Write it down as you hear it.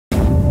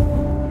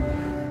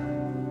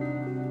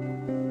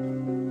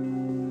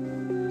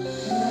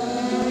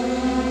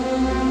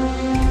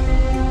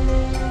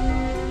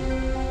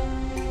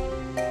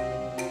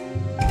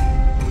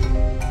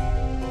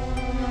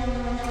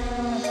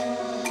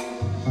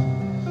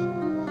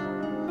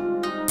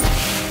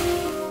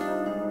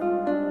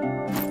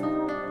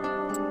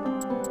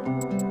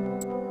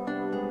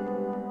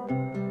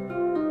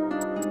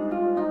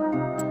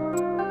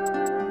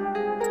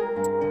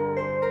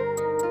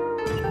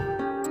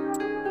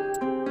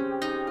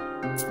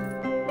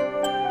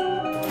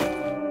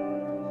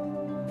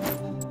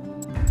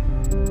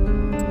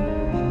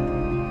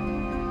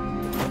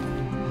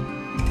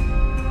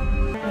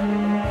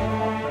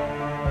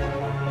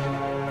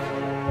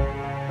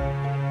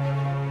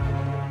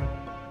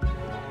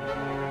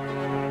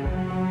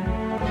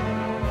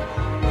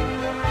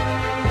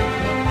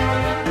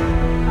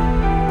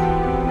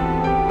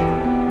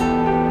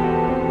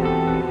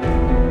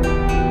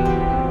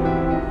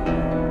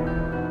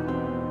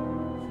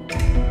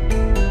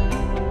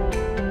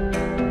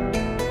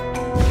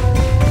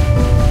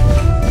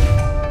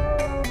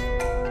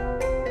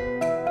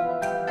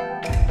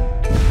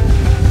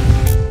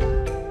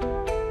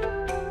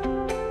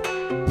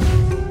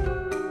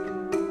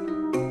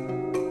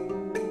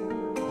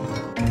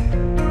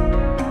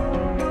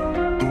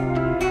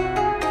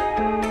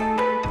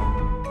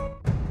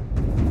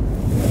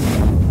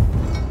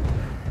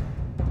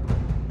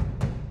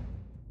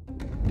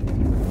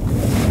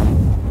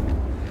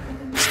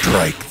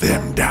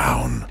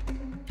down.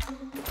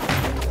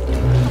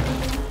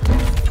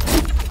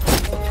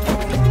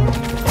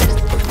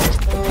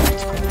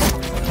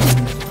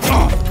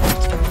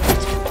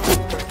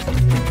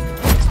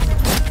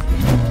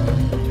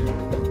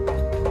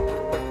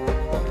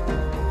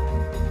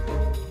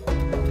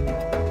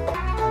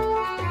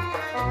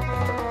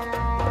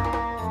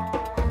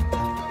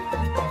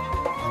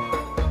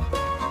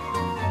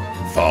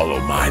 Follow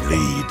my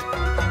lead.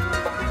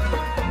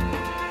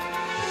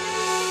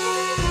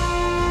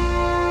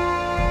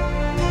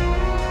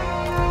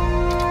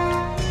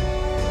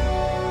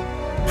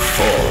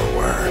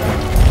 Forward.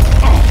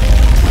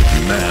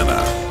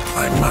 Mana,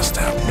 I must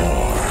have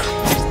more.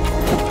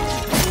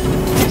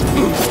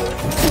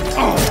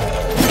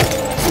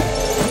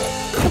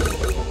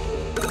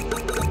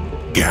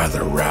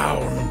 Gather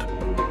round.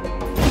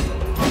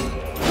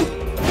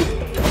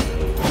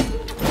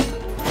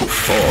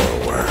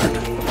 Forward.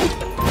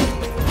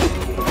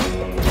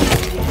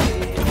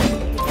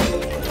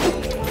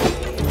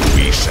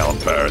 We shall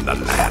burn the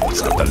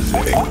lands of the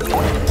living.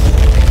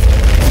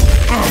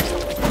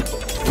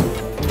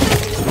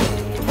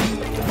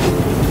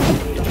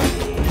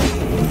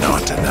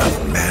 Not enough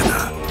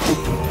mana.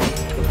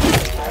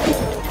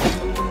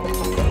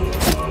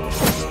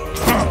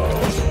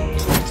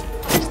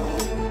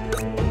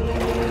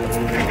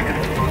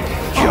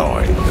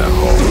 Join the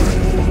Horde.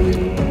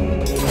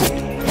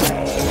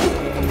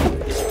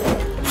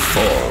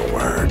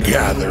 Forward,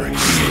 gather and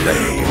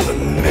slay the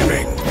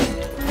living.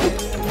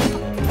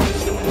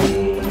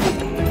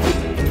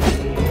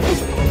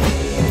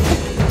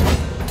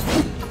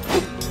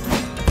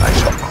 I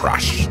shall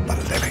crush the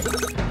living.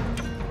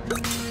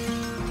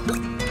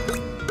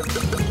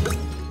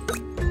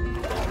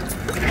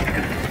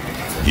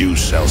 You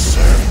shall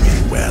serve me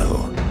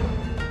well.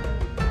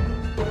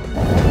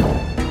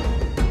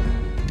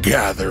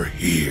 Gather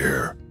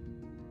here.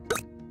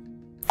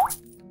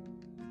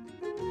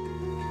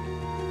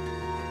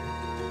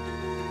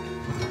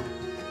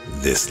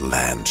 This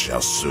land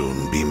shall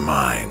soon be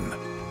mine.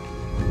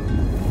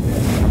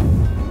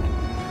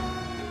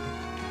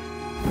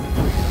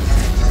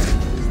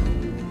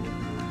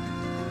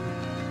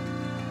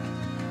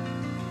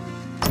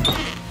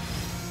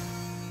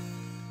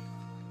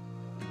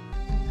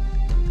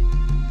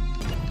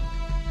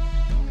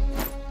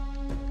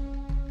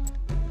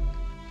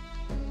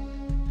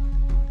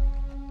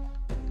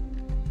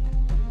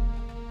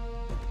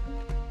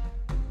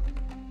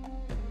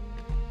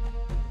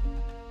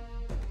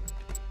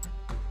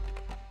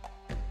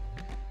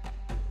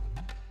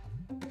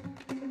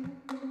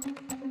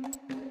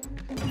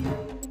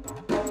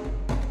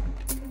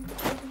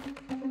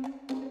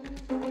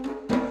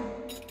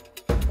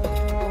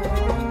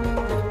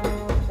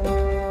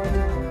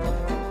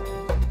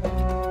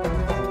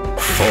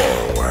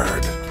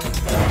 Forward.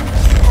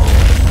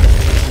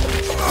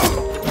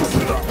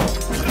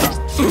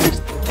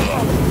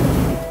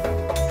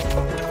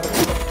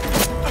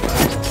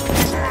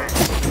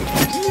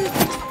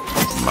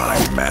 My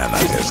mana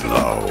is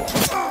low.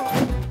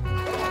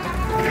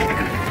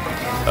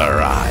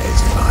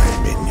 Arise, my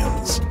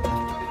minions.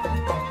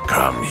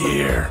 Come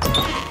here.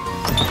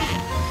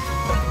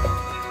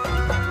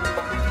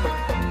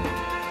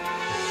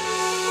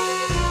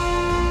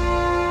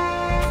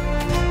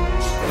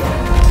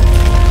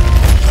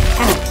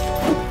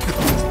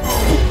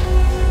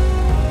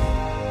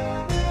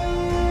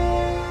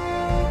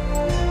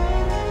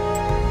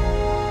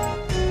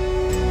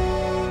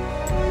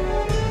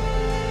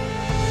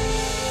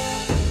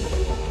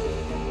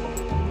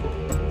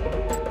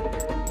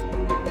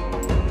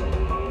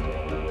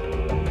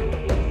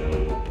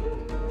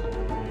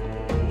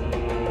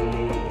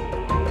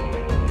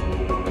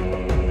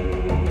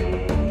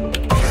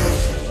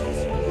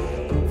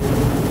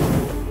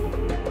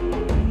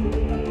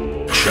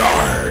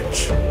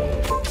 Charge!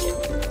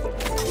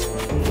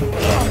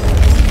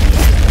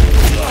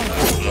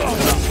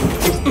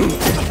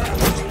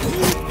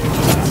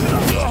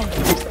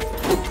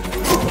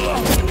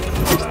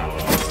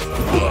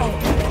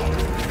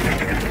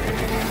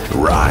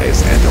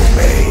 Rise and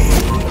obey.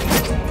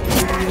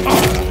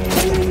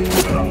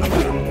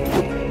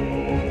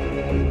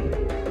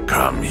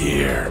 Come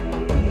here.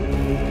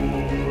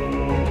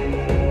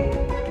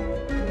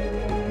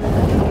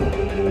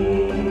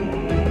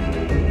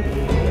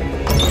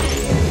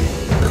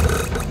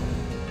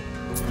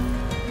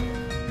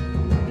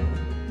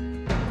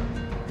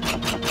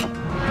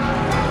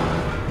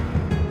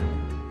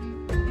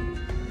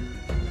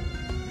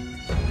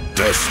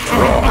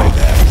 Destroy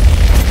them.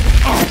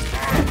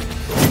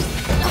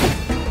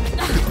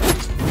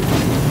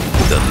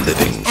 The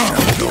living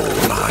shall know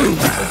my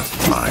wrath.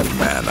 My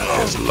mana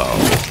is low.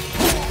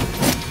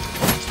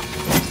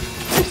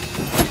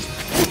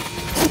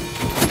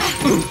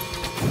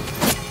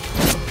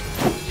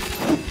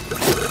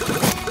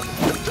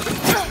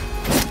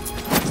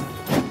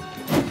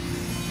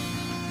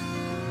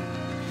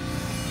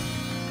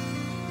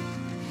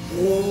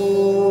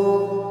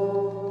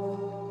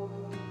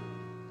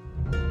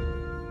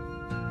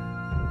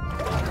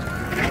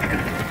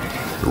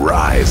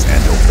 Rise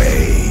and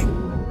obey.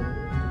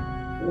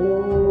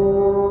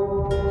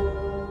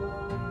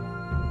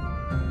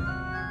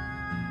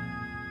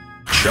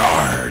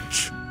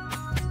 Charge!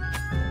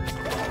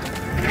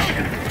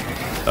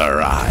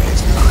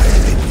 Arise, my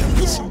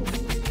minions.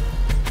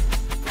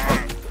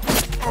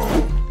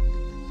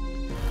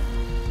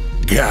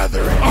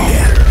 Gather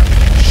here.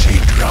 She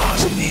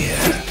draws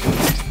near.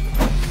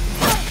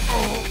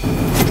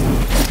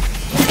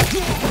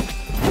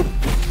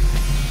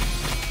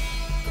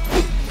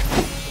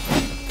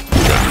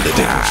 The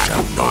living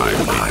shall know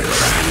my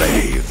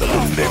slay the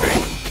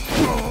living.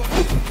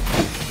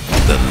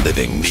 The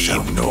living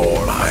shall know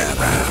my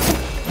wrath.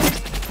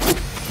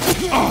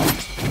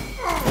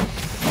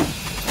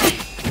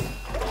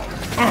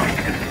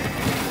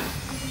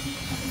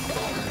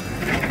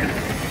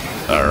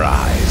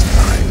 Arise,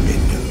 my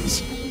minions.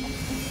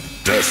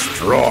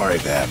 Destroy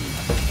them.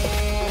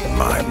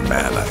 My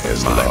mana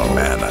is low. My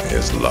mana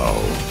is low.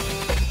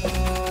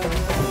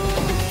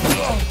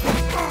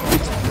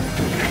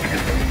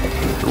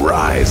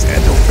 Rise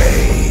and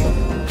obey.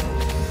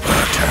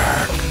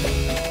 Attack.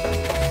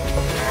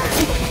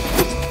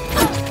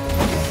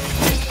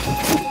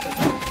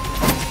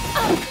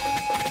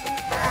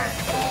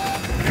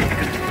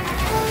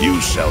 You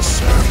shall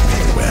serve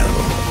me well.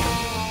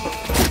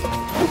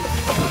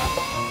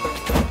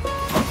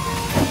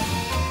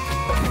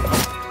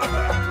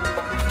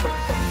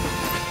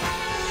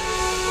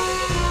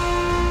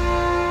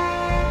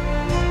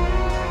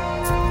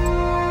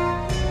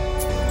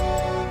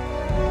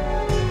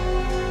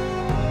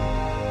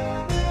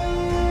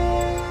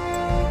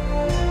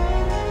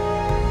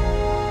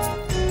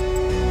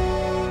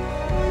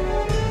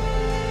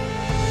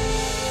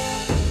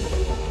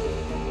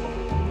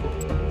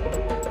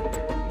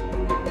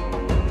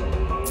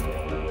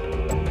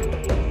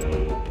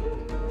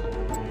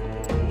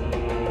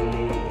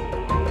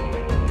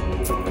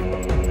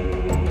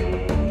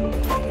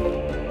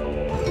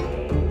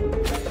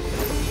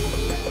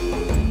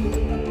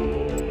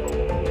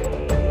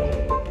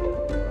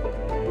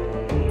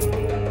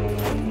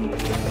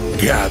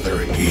 Gather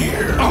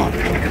here.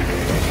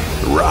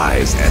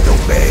 Rise and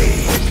obey.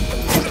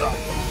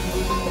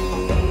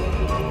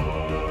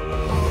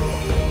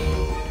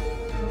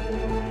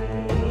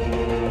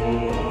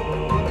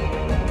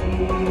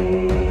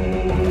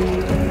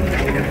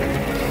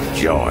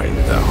 Join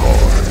the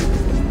Horde.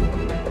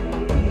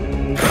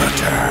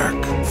 Attack.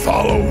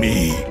 Follow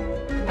me.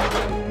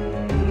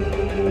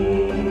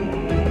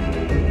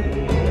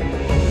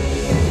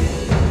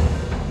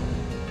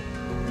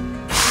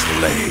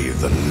 Slay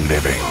the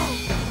living.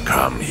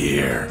 Come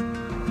here.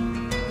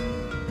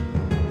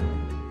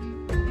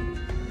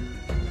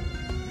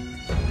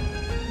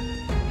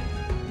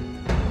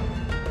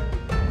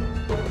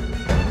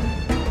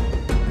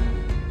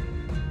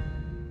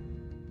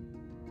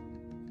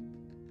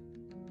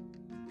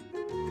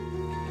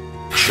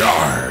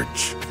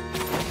 Charge.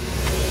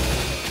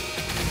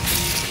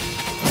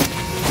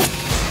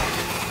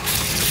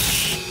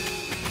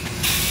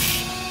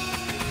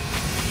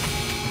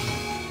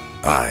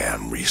 I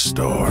am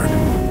restored.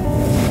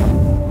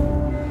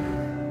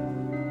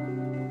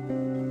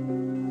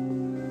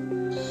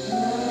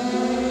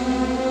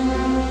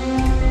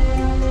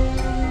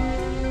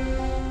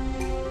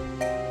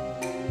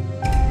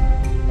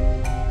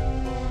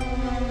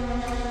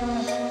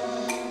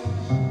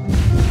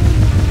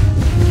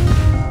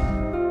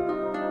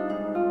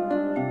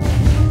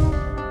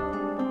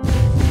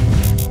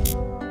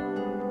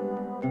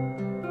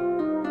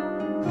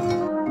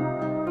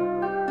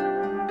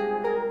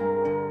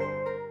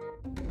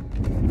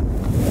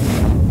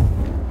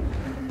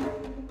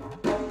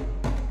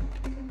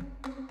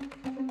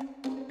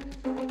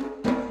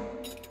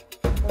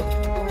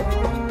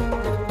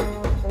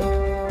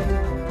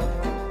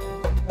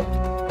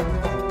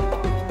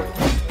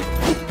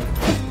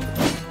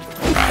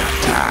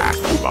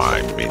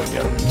 My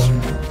minions.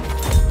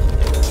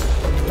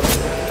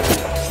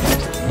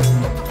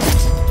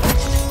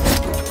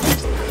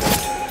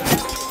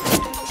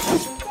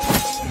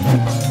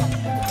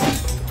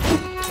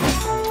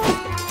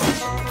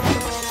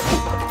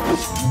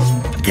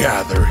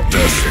 Gather,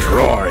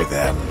 destroy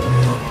them.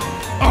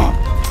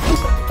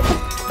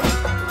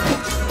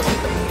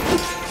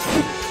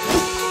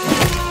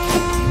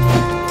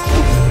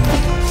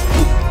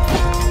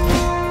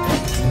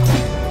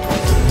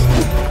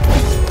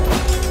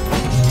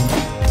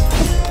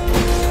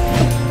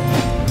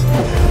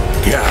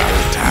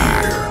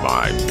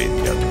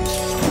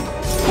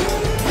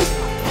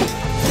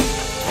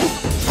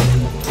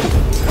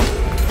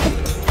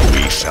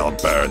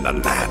 Burn the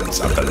lands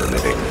of the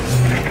living.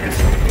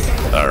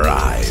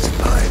 Arise,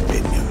 my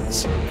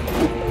minions.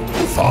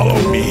 Follow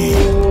me.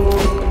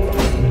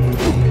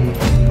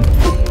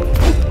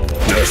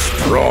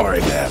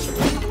 Destroy them.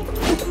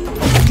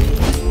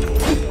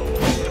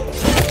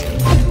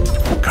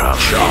 Come,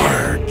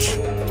 charge.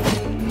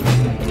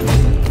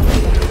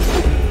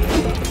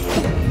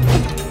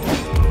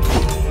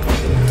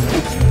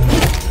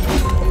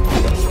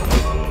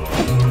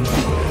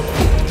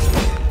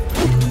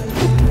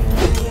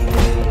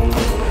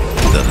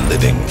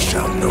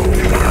 Shall know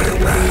my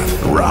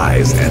wrath.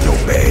 Rise and and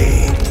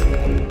obey.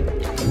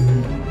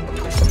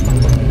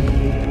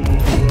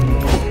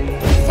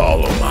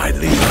 Follow my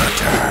lead.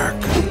 Attack.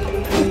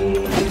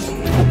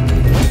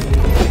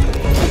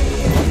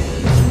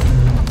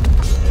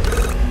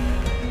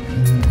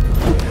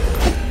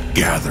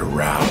 Gather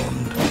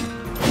round.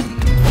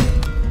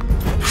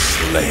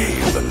 Slay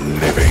the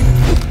living.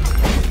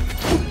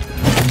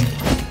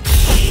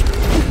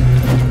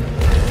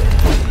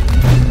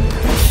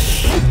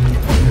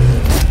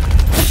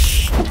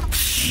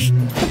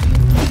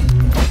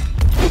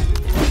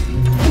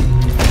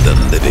 The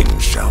living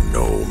shall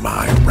know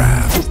my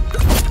wrath.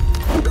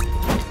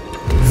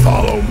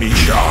 Follow me.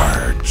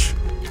 Charge.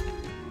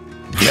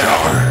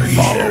 Charge.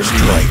 Follow me.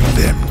 Strike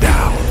them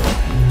down.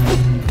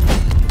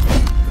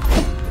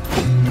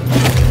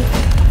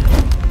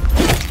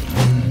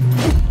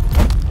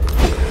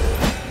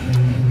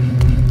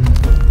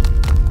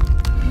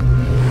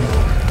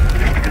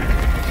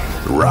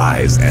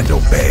 Rise and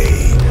obey.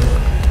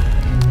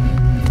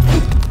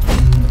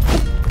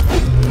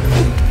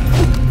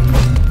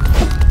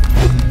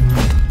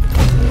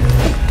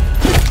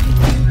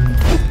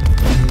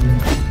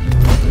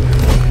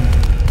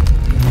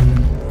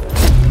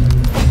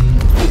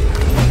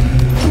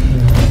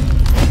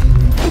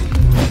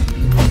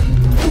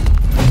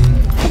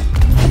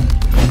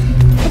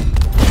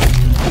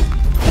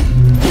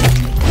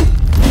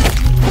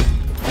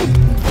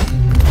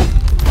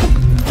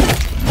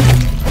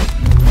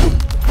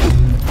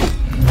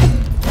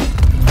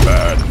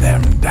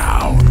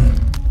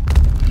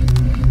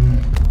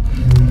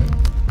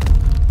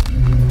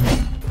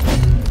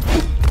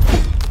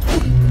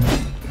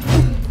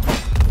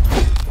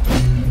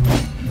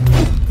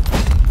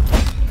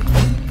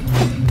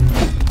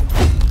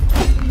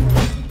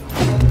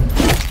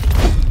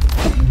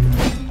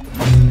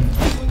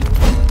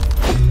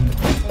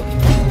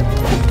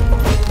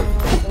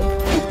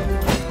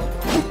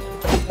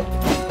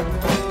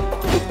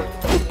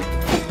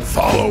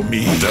 Follow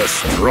me.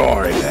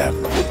 Destroy them.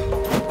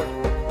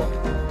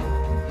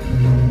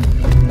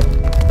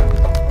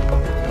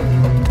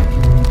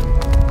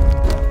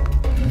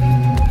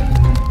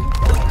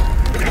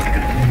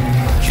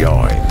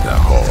 Join the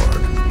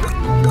Horde.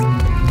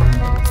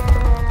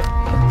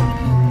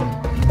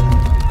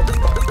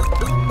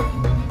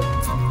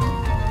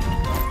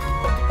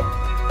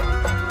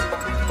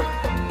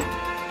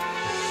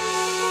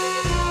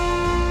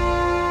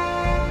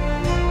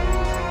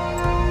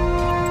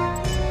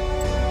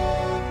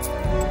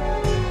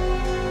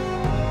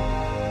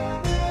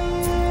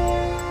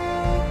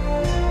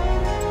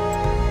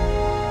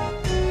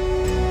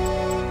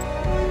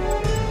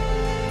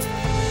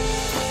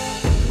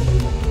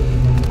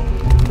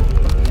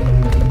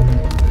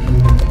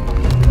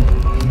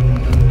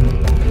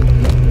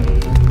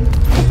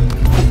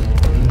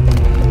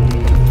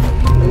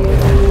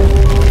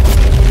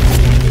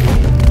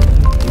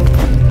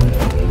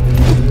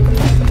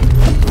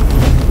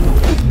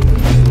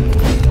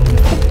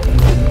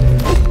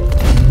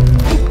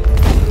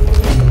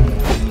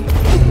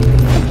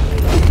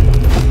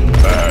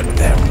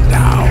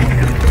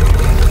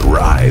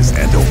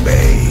 And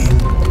obey.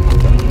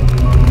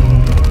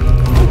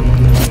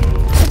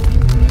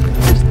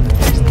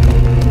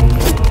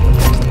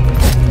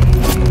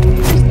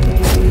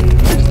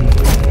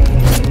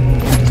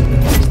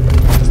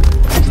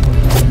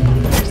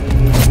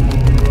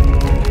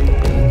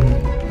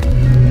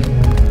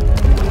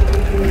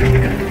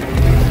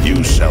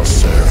 You shall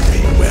serve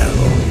me well.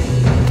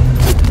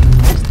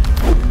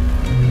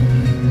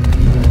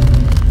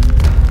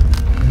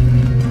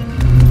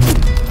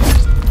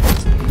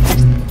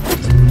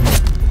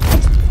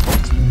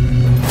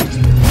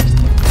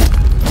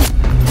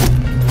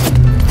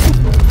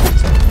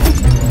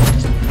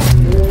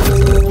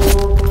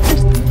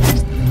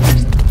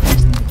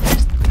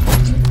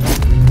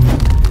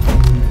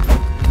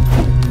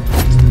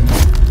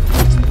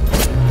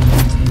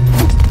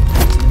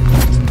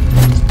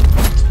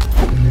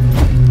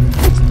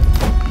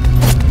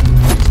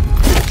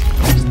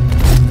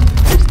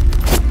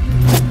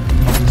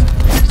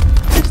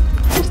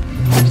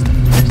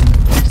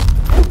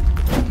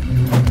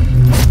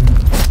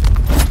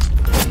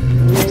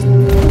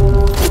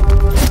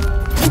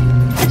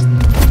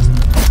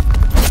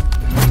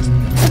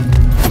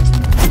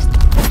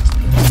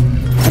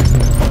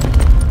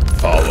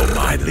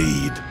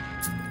 Lead.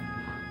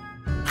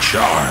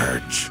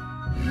 Charge.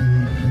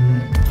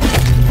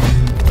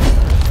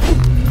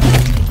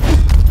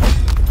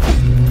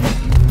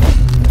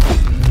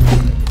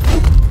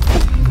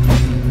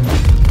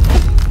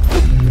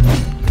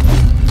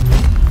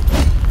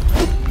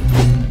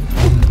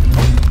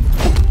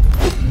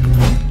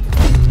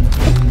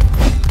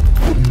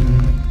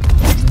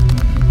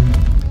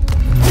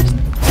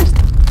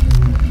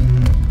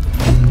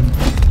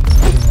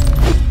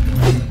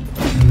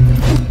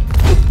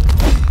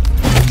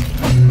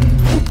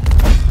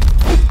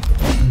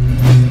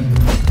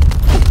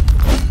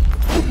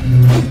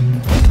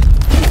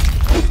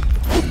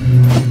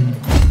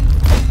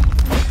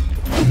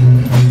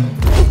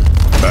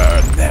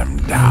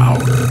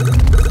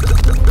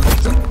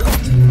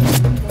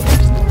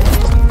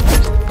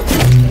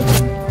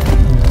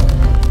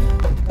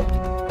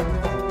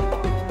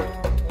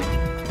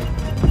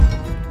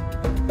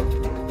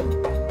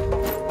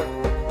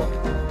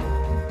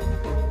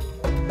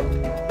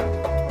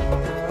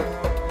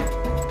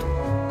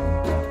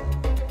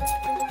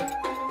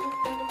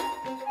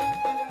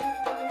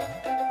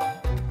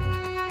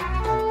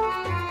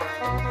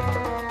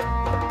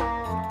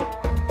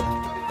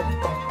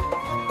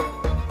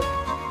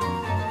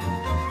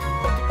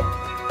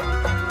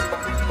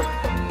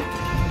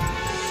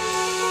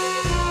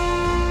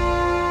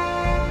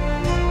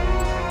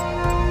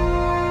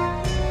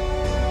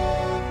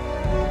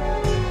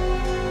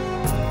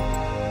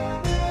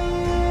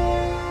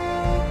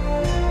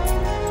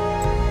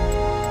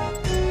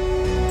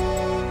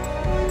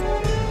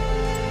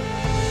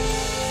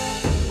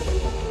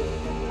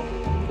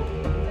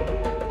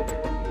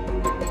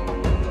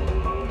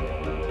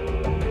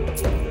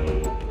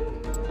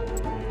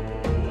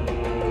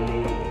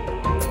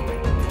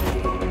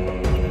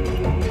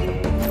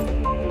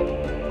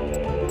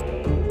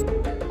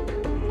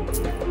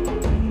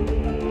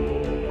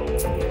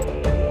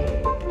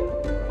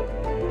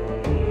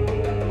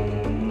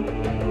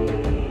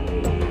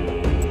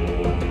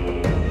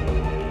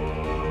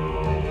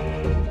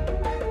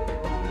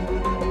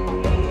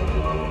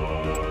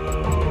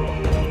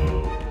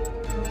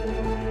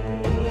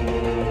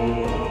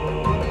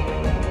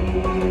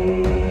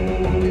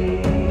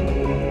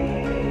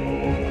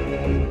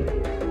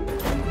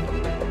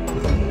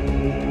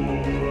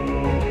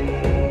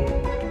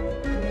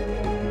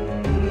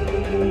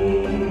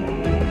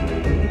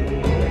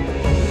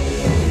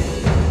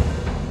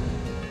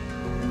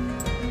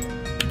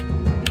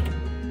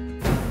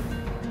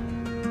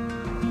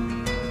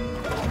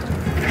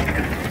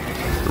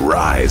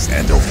 rise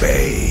and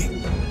obey.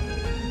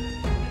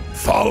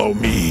 Follow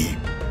me.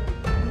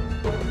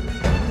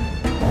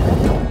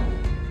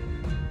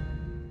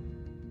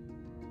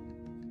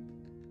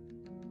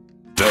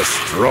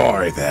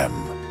 Destroy them.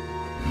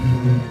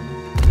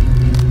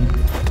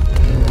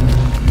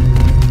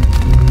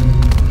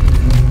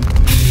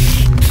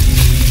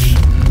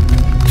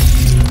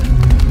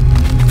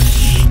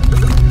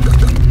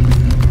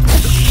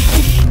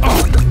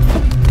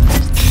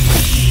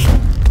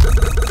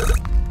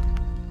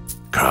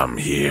 Come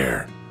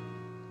here.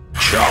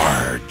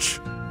 Charge.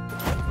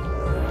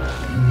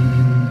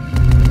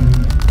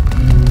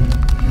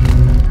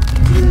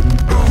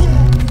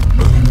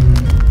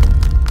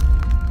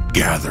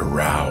 Gather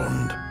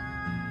round.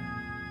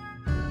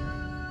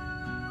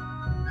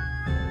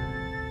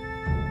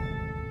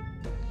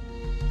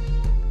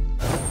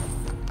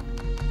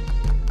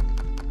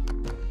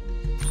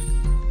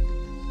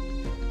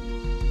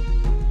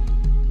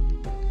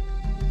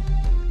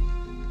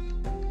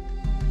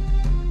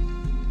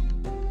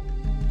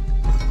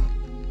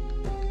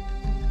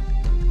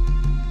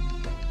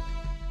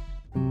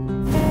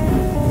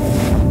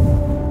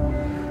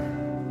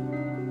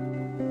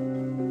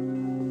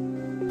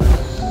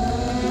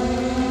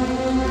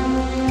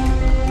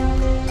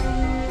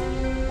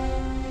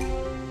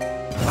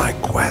 My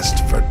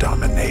quest for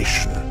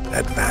domination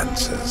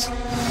advances.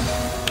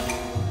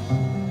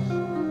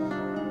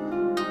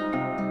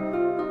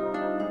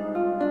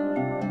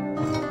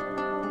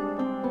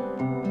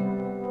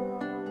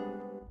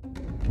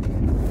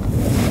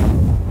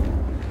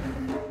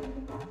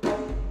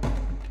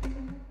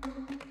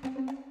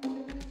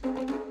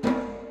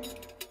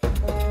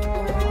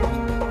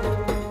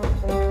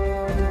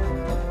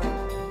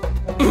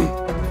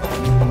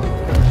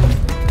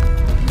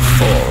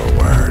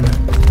 Forward.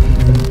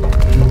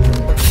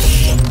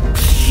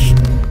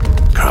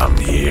 Come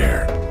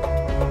here.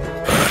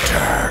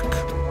 Attack.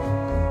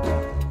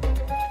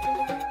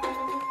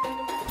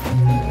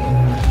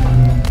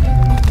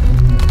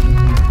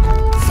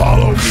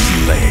 Follow me.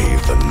 Slay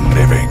the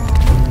living.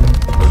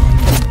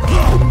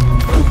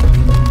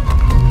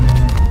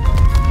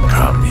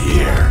 Come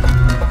here.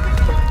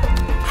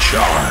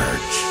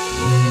 Charge.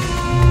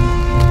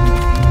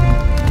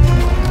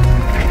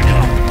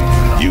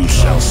 You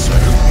shall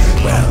serve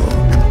me well.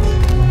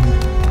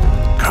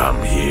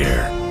 Come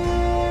here.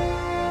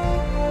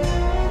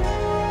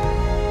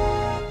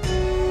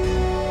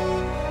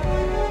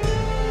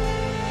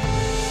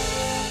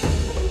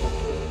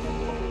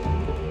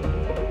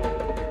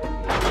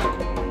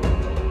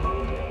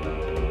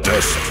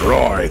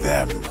 Destroy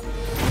them.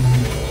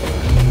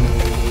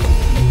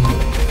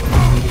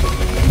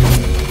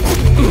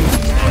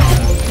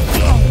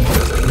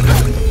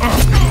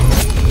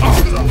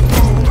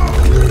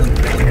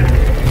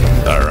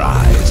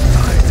 Arise,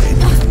 my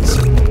minions.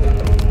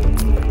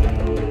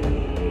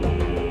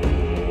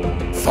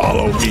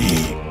 Follow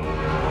me.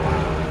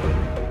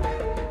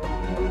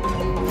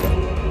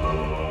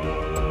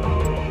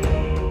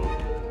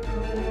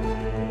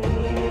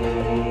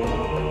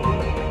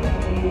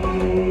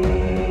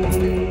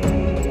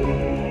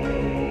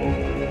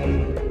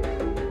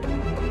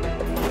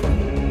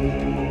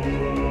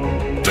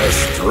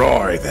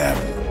 Destroy them.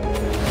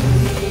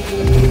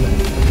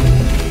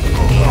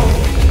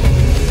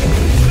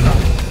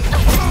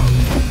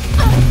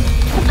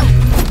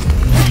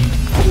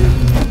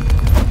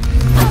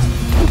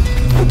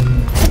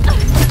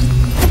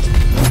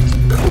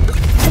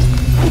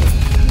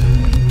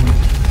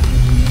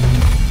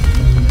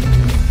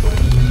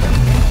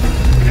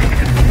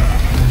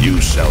 You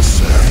shall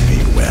serve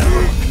me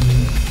well.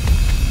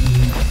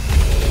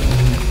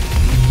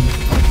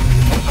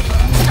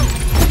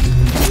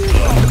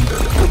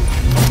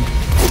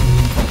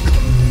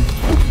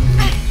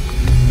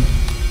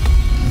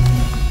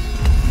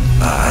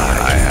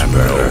 I am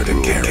here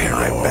to carry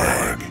my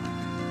bag.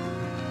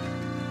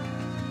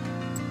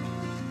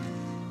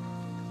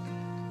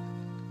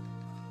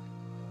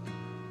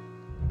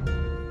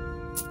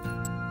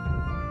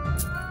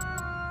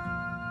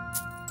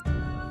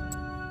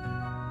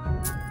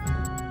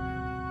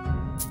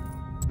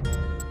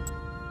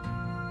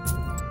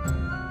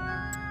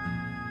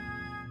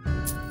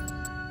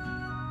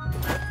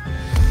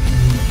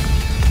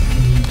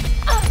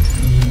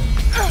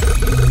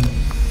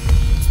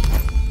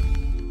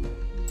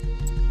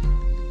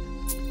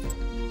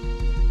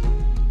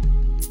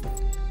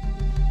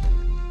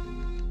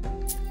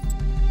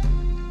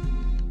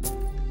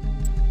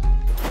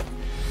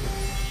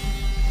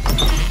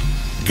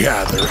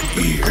 Gather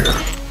here.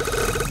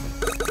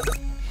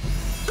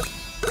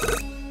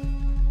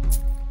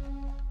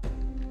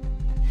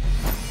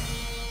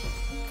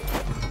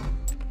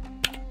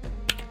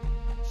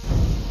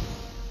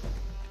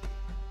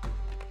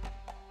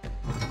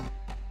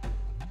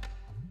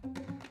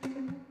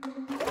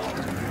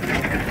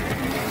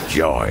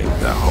 Join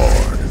the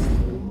Horde.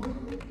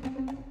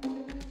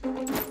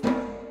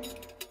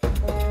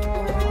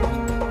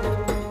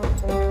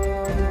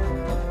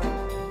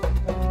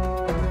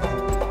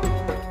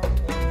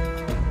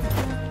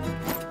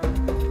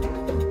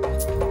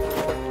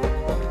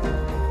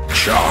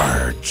 Charge.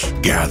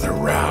 Gather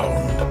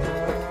round.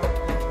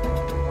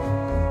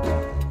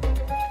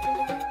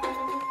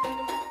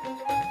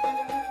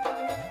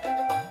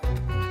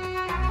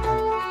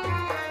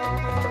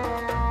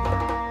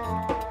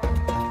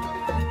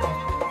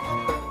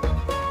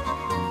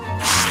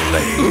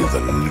 Slay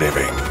the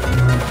living.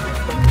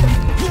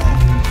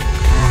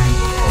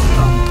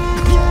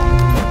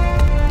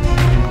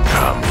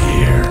 Come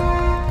here.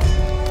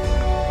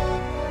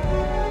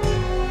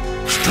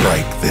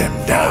 Strike them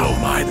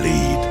down, my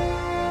lead.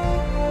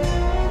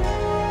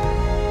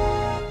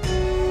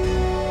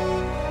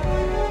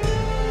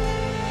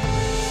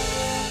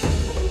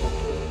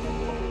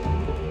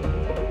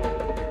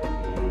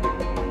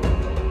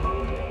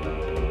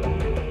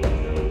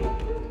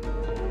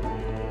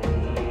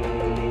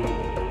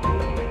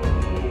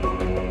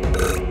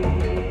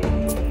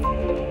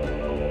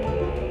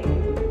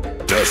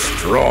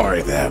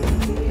 Destroy them.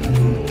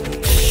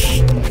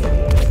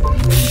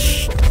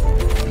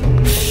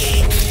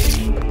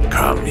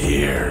 Come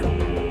here.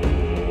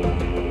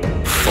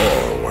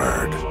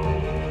 Forward.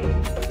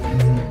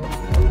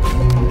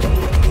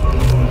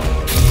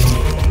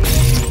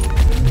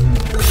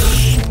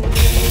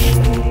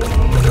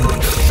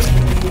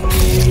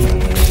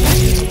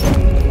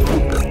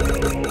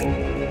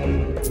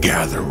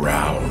 Gather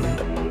round.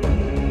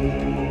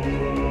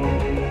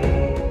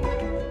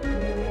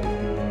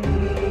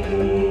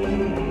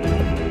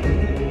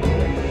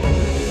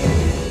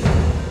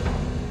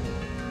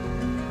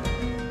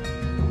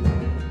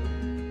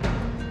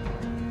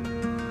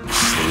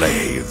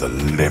 Slay the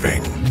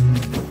living.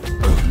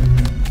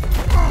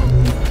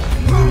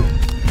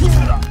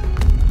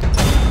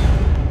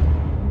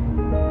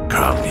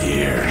 Come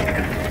here.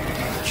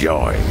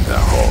 Join the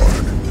Horde.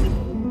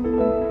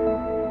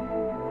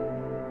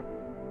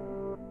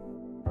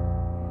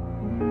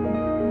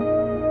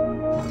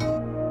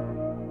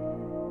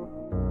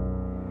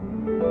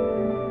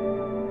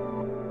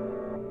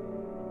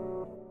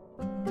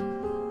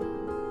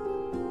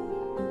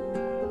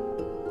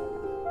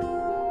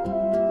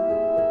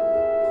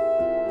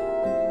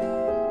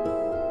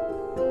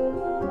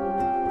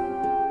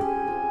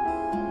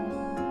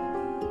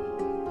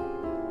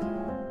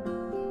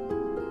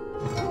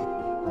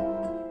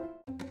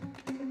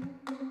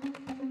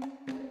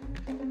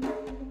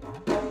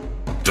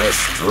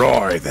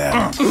 Destroy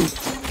them. Sweet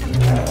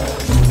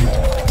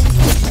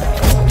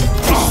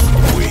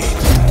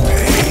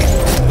pain.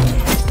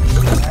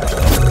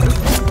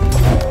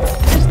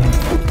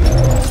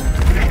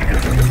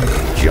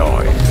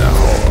 Join the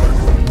Horde.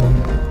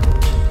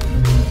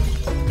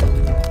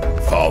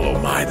 Follow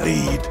my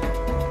lead.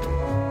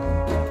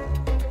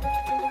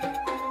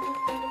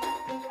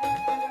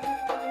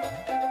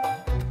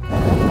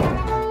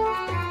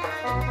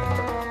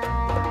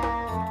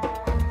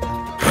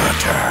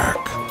 Attack.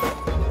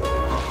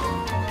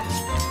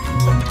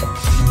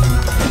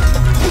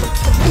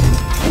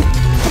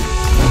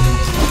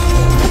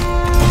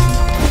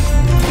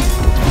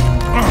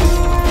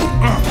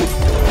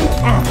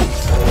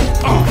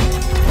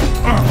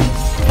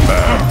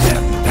 Burn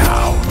them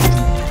down.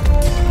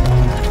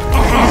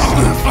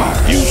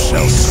 You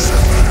shall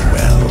suffer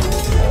well.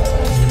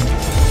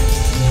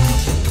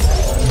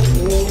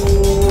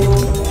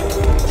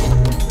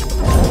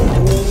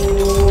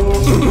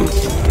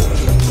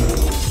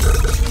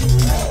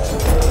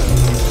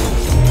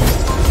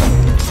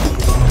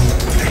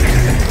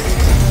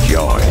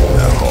 Join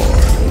the Horde.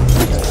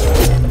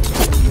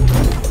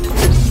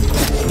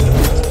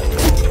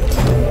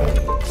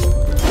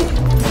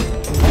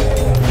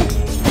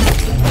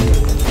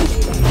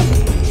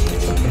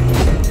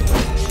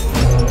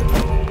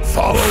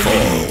 Follow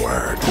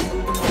forward.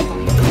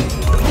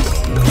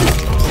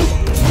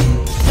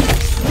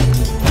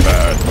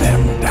 Burn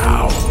them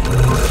down.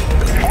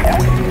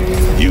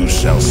 You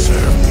shall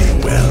serve me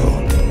well.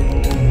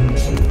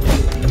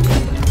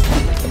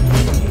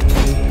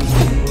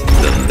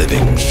 The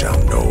living shall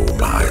know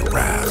my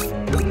wrath.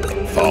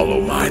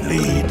 Follow my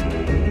lead.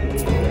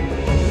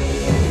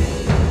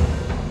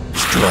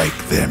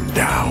 Strike them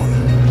down.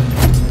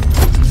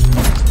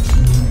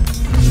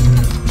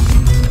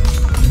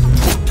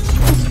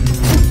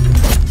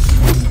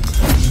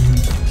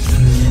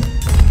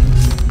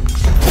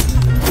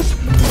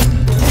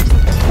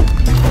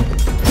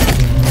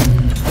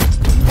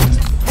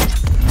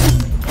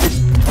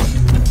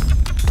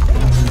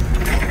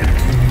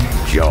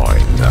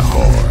 Join the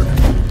Horde.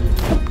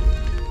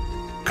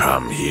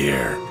 Come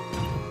here.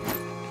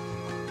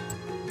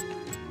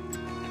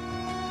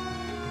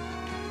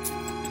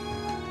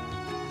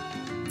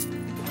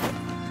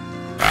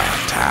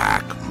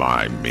 Attack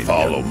my minions.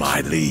 Follow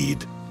my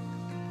lead.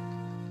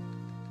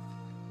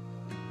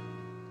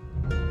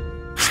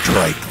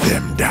 Strike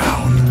them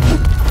down.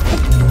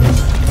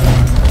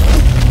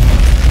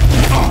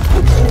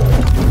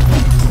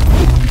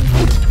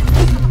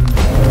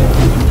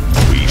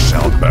 We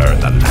shall burn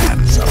the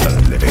lands of the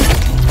living.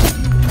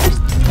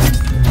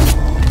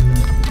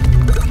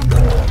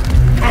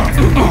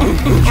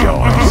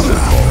 Join the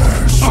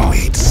Horde,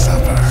 sweet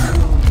supper.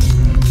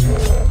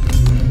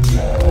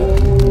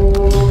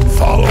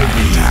 Follow me.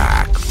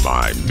 Attack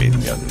my minions.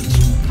 minions.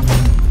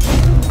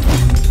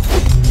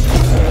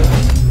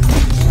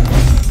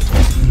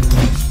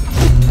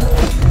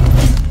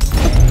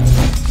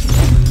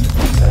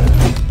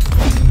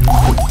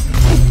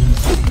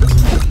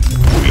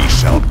 We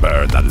shall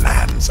burn the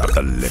lands of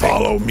the living.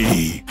 Follow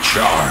me.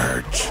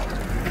 Charge.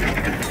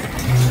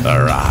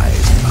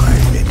 Arise, my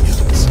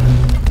minions.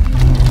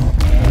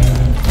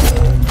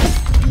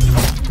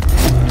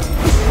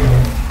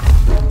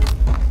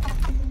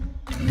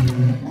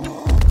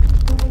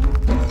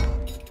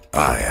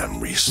 I am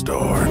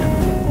restored.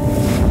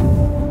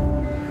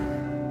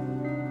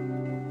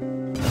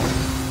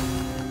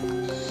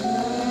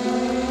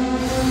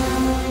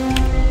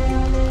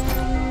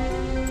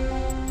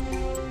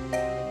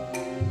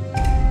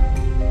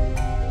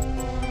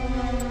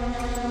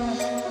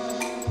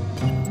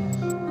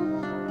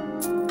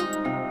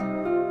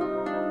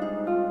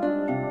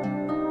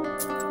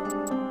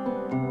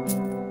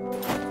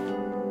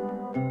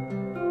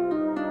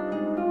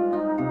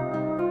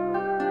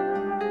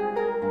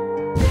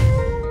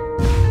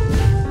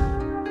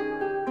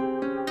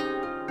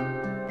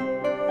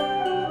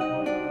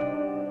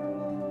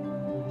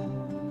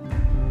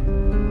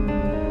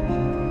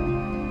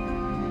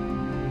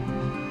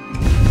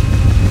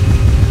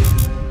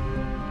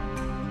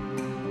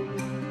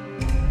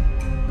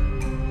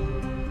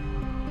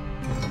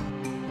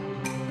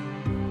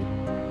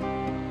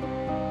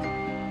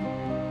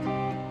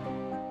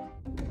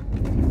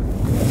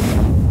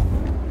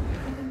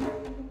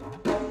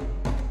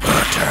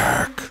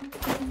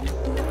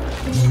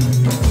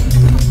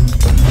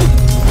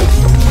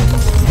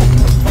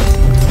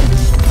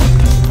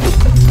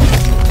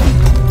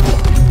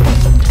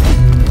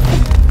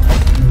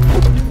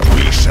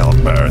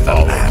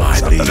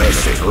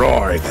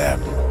 Destroy them.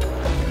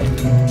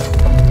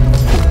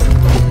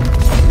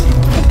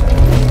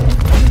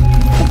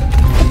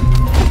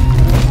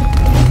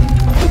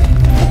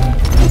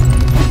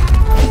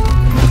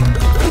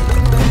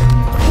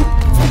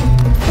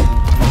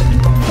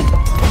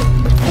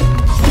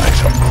 I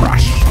shall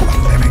crush the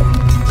living.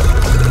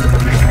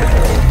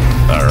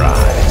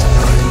 Arise,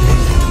 my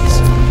minions.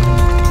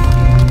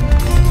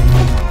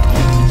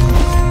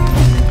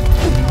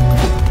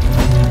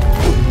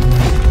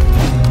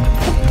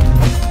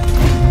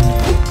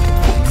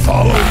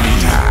 Follow me.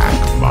 Attack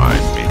my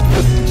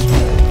minions.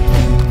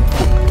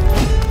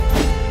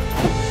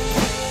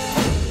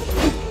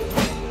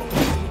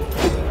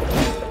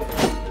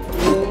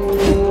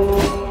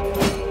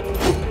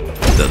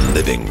 The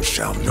living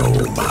shall know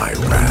my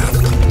wrath.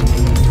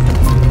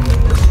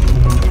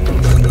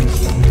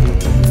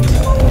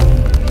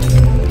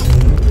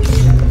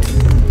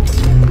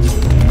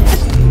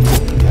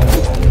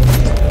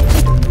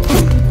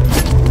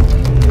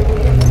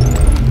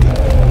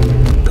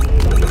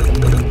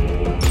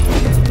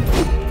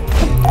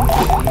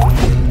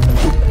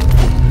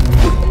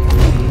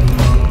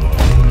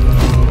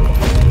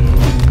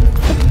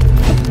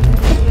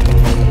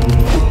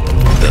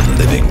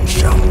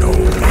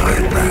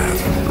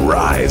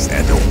 Rise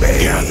and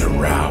obey. Gather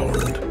round.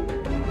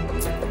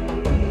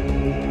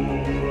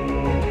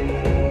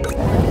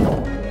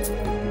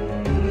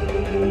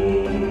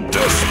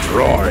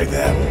 Destroy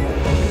them.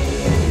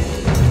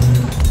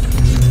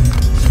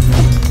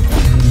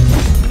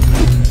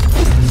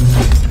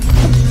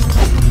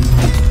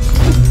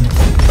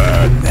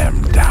 Burn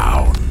them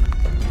down.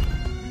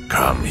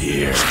 Come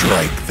here.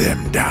 Strike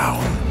them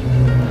down.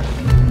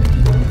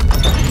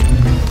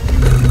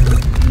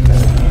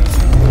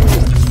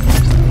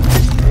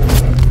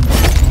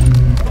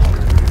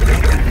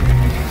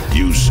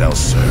 You shall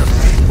serve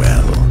me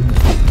well.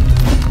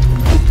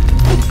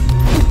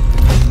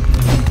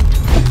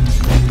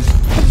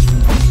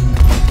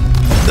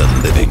 The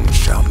living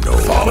shall know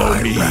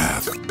my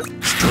wrath.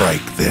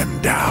 Strike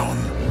them down.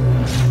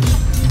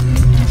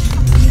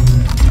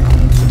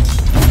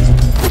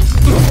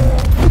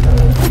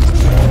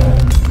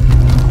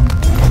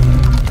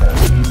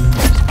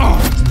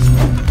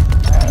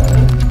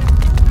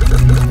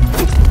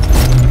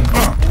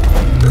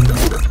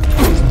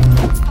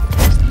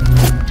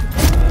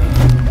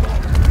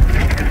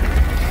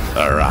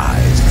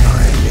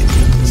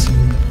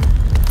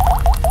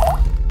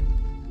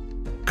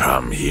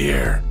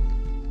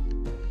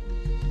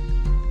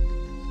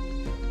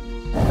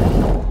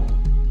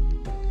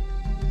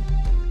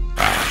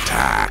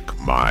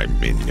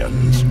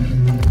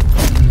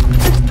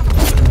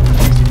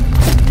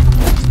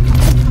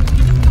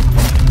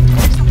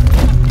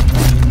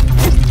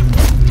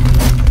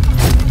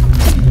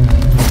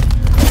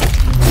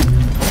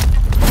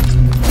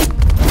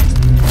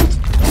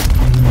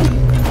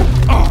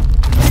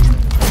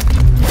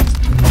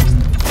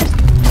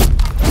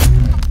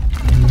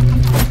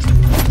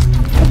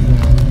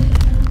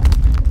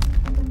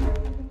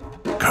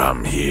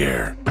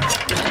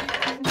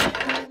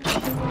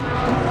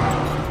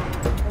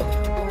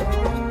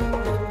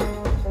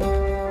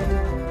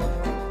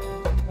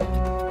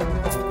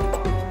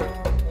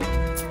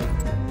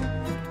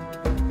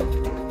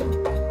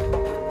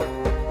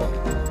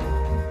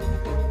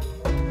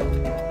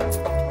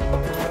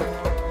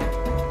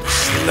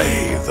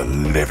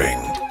 living.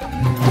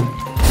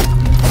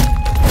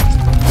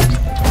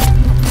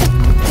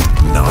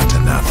 Not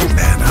enough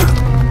mana.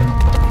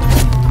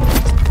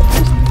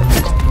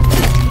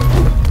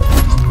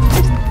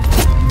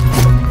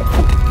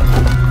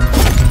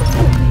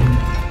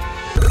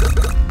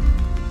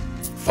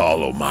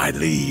 Follow my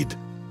lead.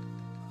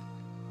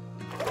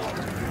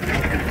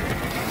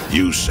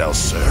 You shall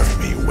serve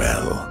me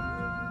well.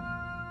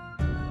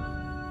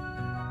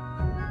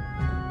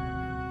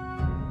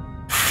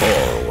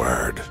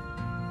 Forward.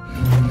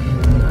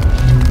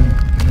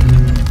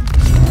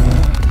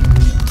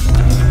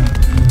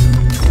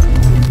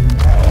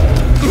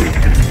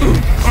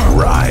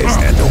 Rise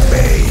and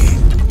obey.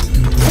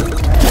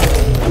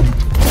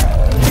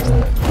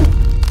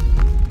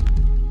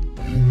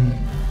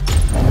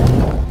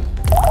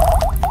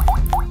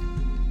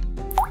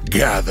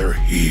 Gather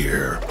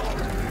here.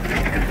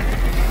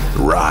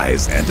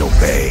 Rise and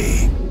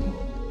obey.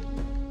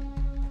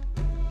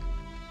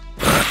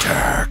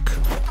 Attack.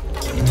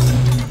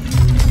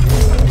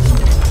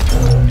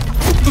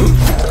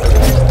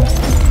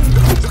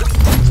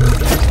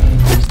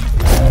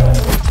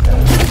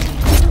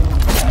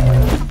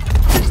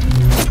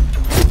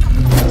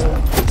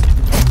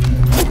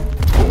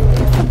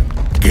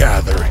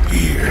 Gather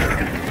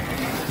here.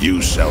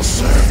 You shall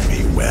serve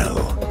me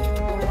well.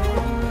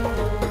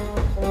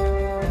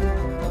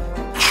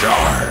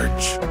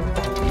 Charge.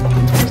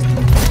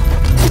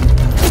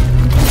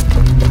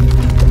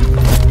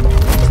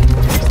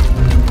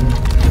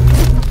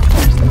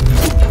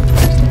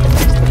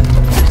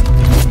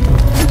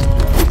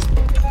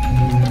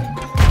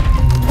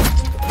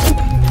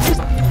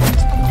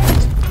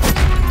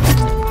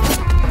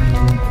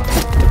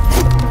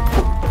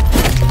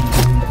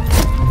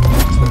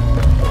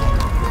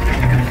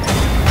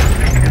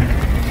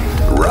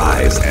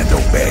 Rise and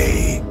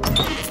obey.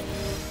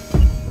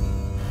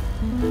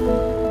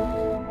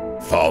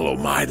 Follow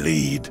my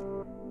lead.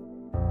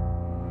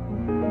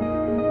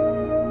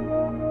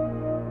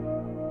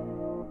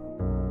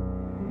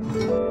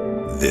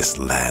 This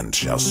land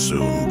shall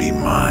soon be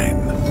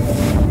mine.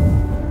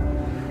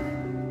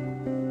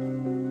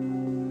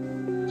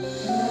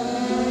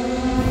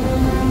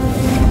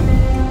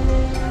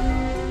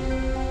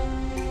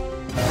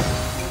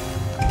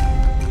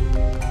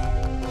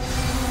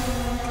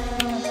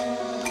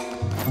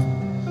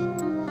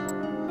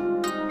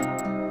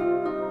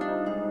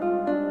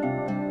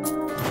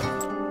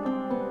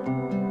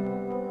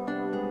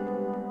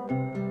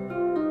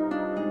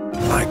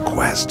 My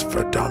quest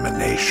for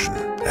domination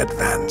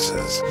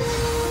advances.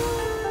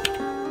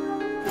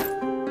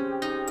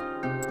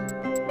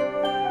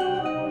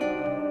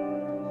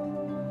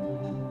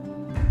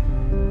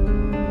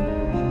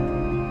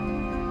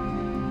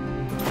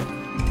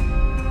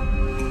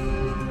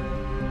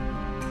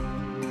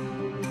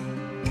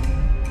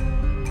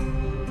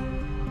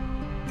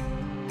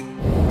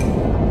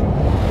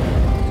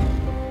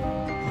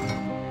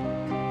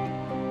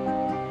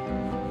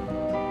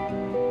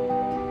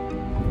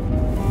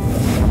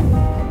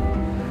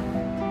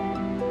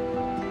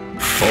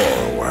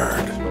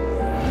 Forward.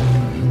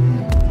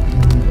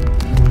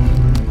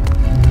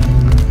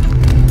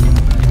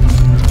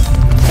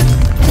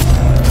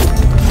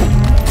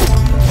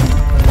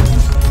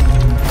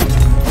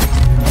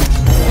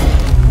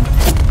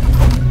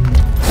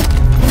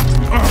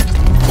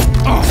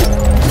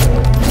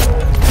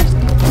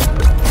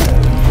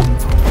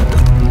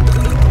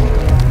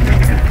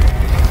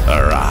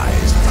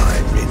 Arise, my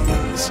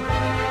minions.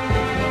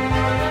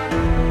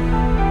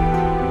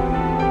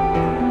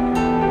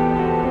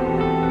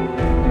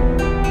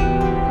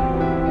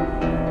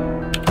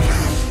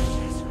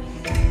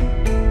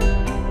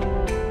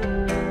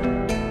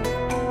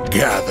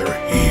 Gather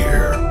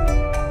here.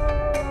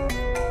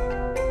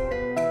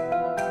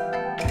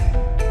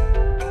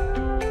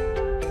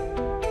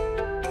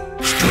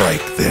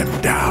 Strike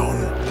them down.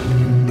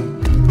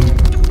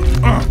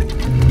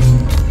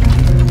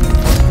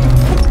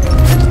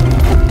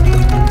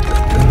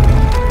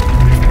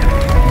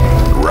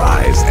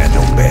 Rise and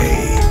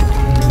obey.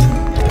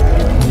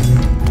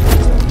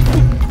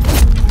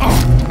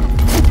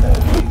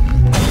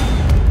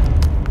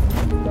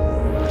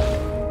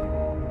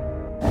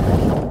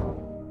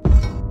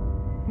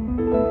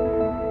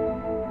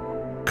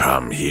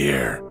 Come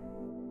here.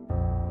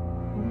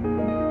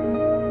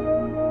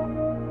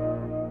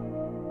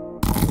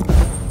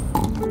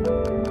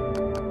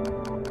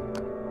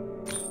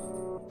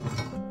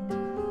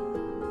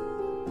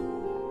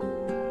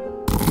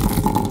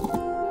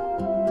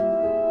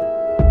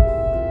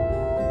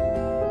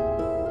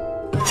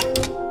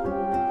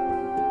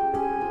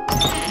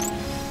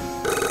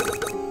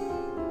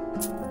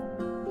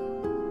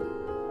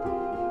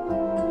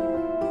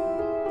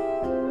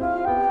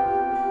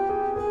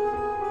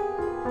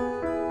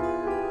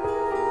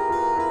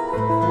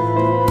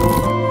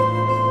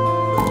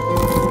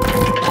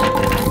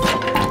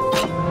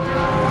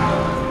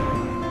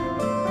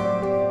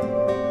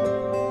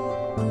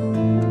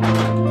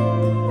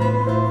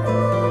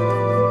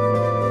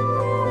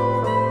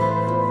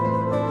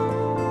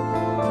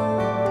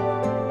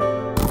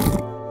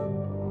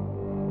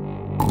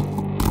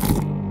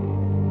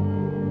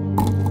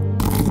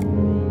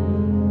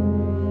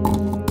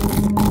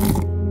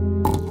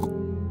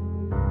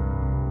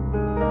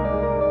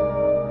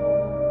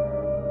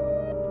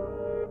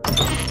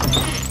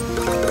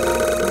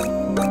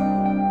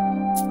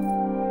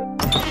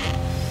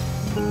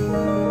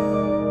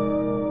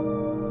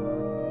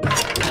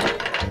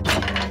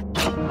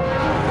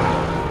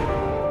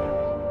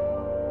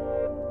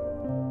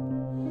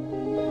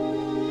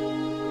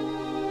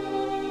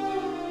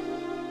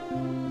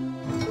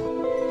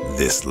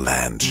 This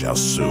land shall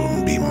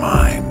soon be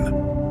mine.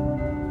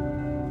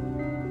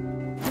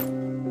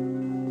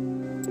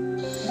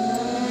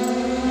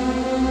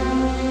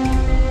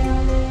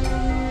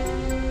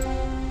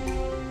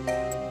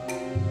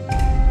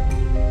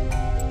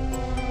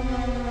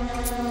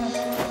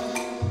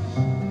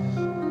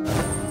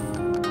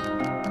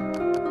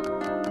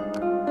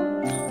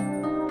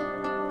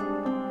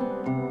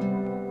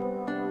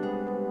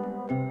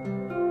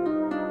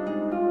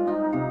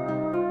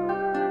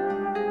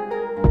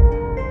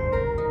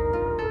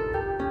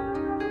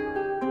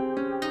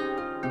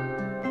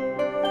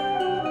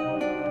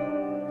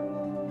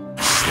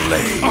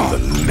 Slay the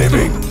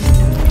living.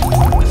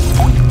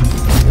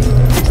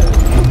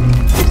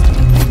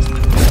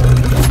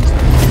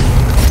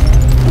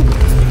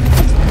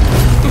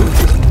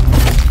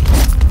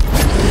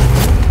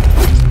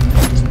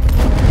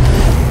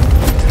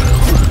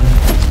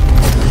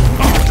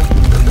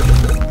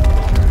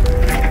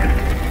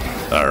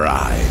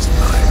 Arise,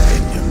 my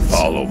minions.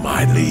 Follow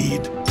my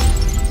lead.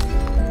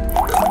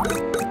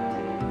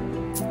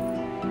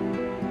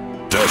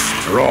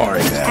 Destroy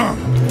them.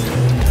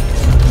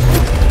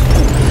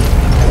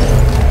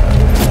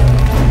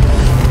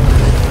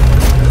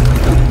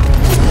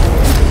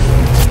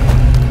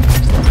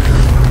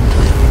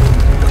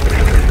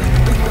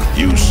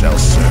 You shall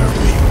serve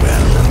me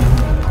well.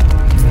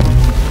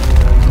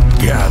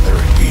 Gather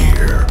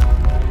here.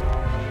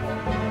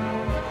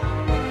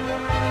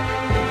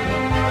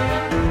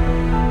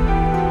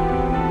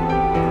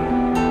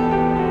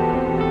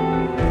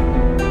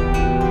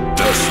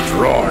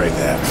 Destroy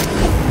them.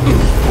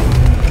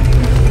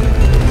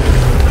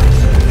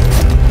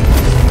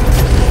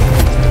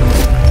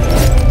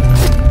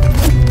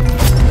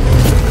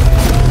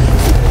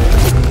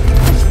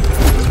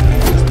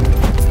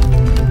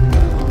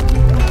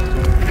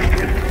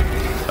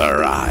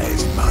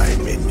 Arise, my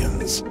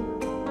minions.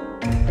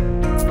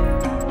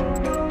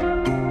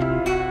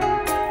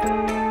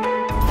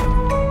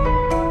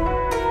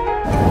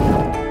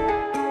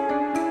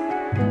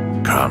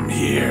 Come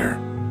here.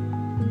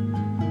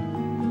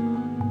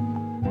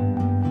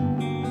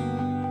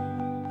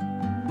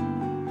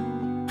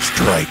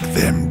 Strike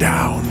them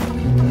down.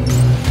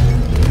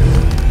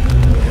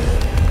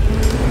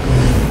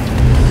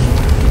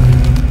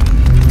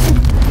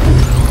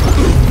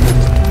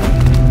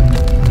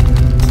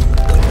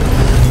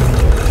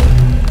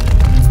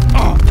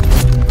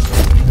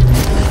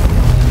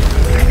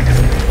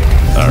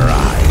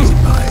 Arise,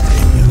 my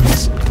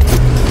minions.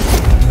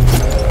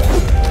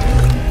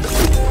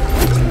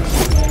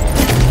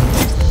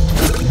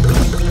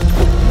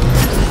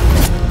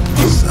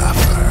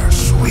 Suffer,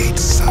 sweet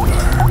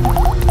supper.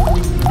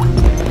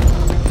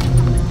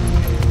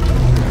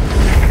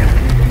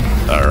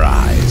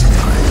 Arise,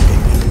 my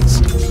minions.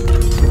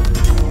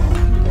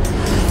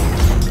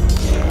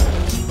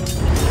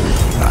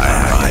 I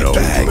have no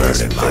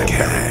bird in my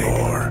bag.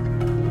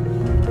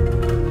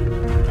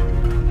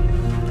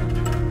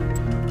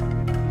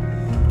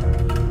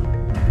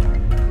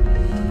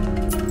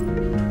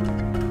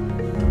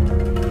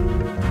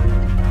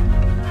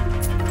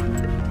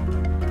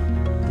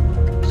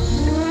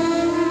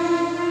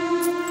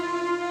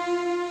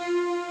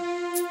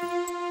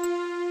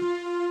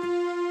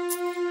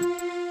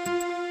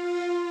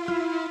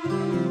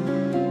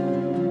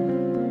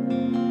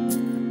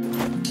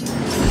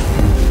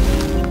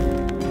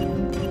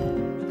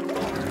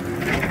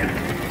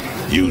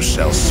 You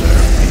shall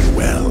serve me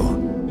well.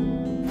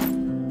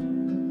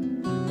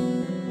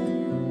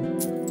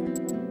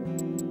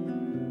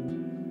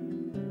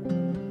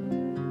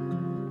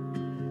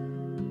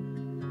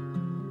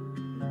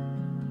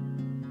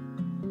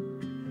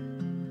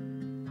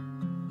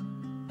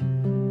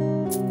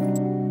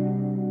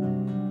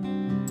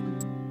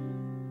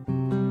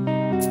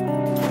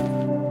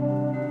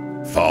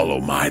 Follow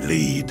my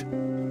lead.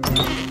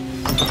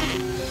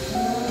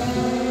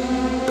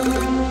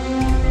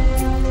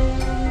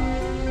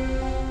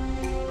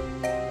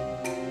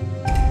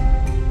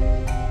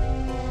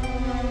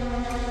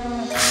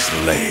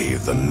 Slay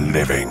the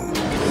living.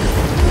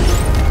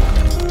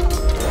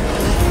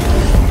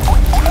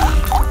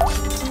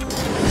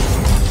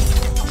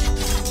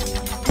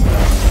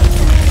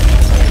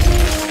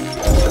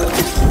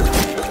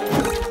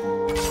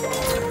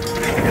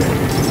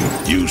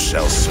 You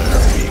shall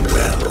serve me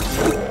well.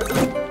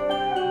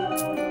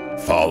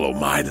 Follow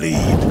my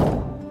lead.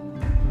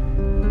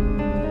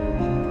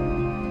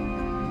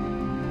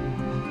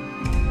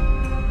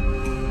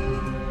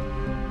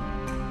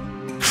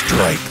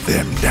 Strike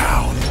them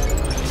down.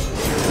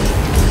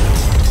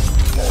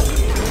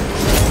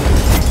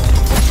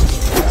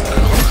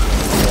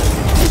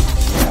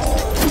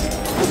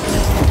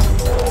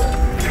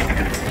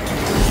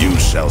 You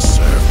shall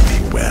serve me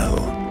well.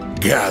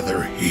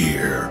 Gather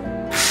here.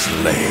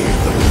 Slay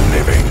the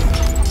living.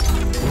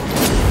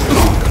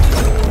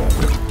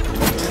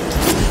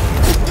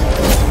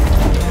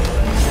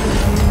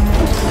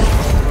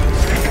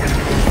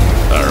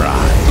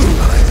 Arise,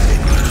 my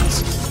minions.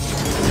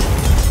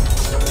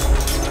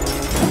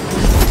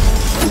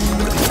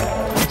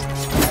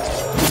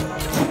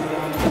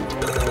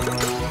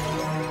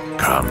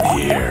 Come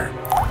here.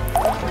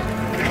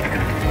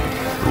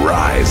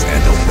 Rise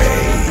and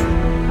obey.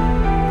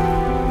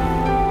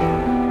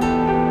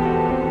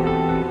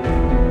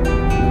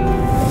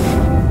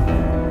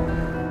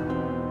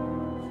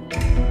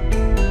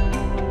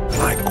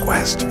 My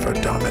quest for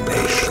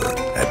domination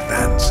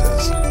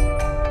advances.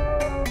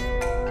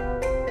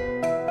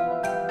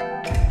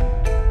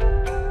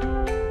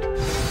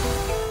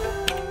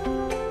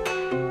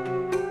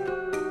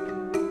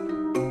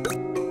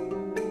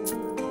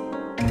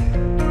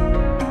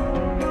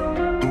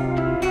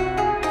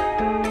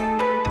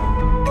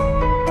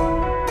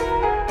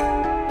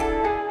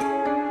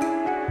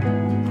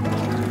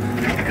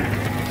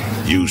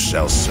 You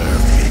shall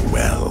serve me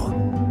well.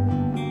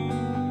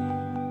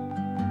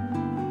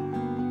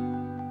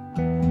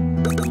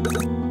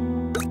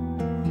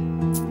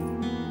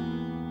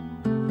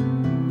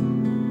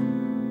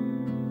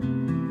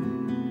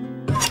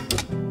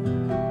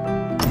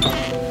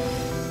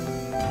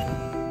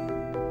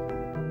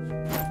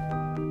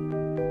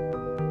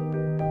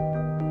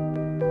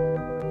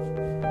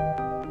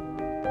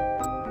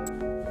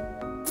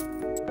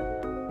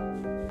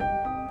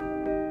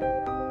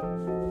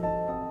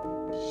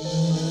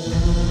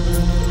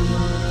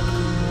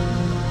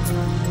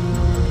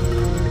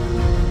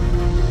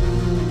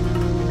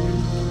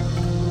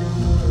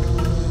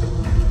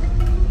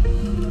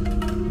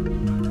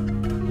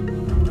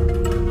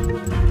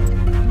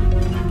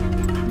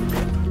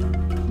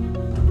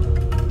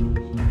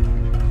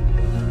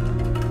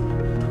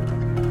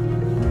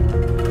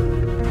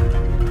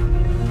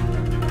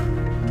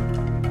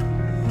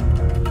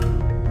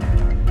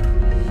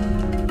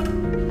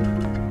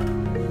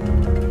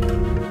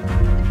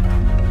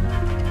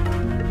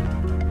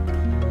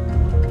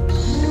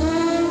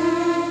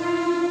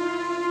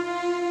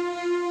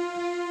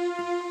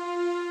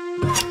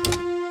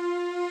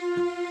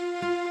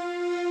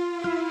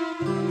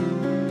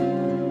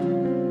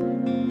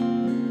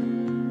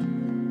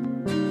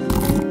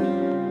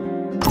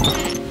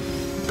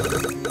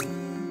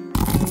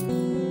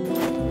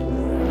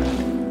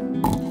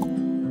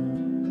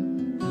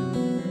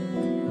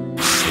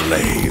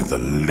 Slay the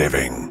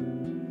living.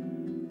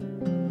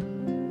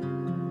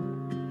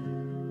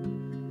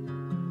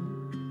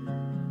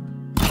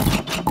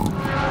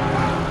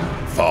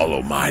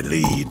 Follow my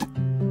lead.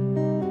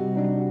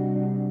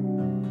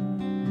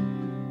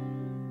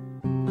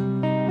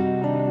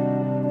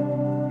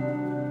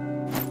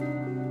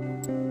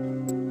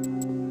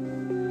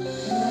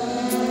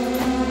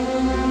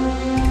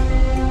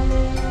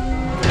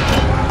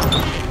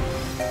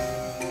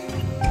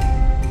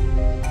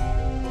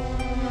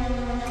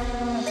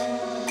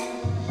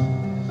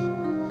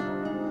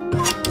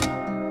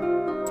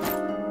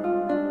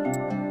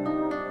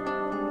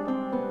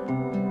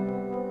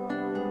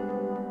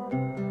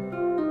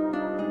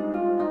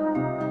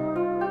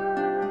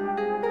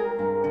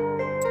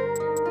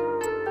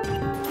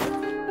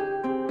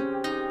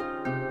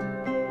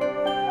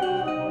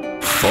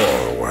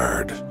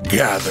 Forward,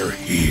 gather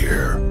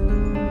here.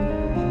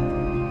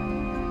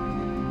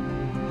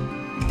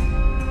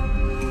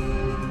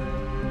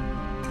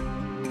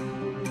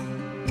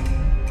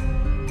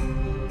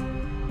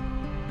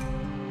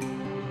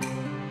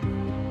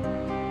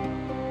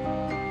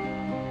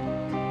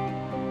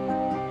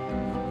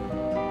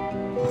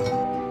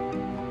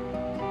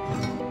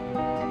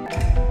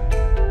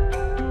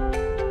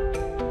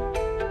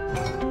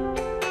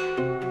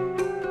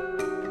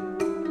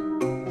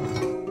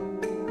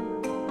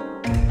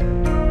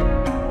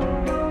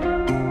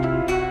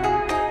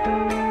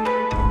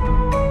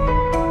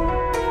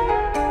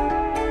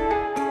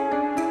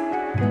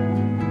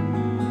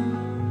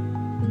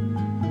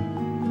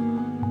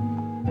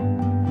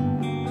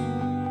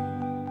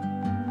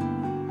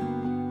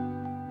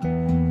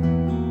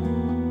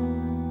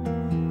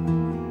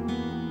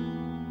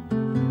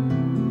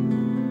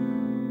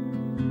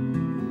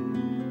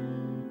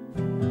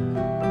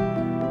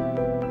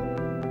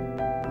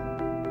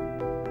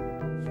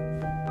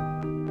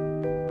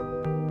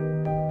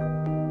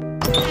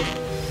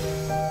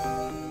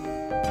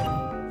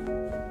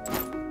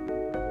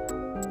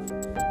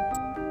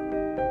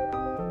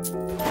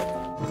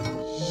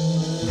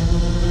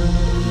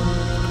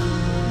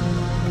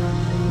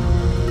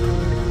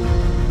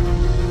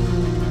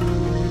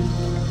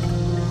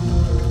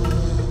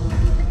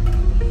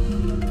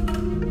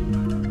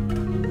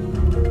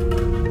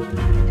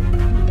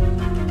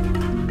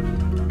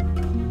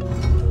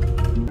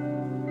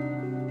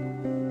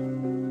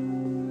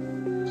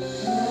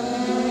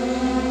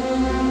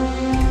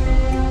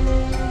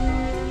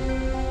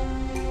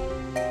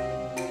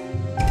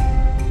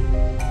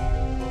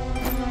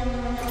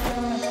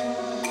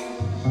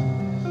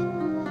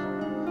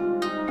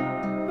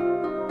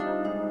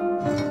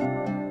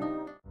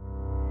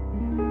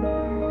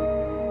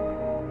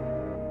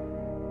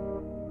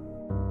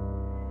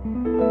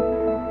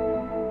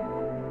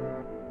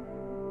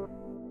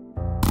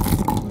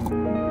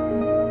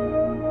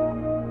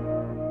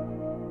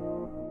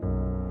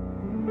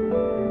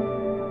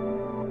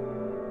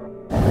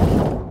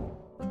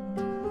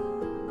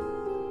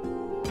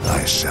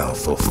 I shall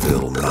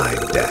fulfill my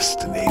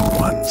destiny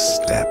one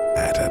step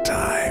at a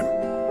time.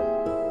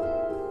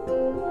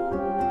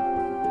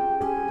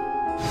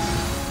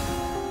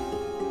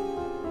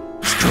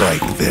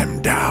 Strike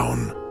them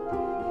down.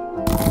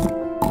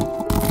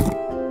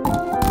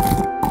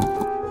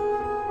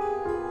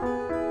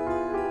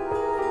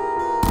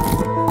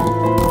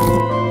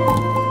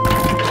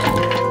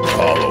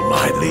 Follow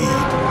my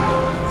lead.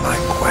 My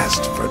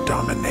quest for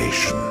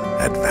domination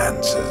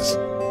advances.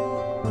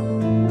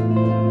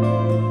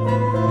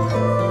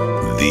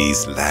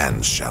 These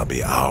lands shall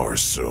be ours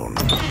soon.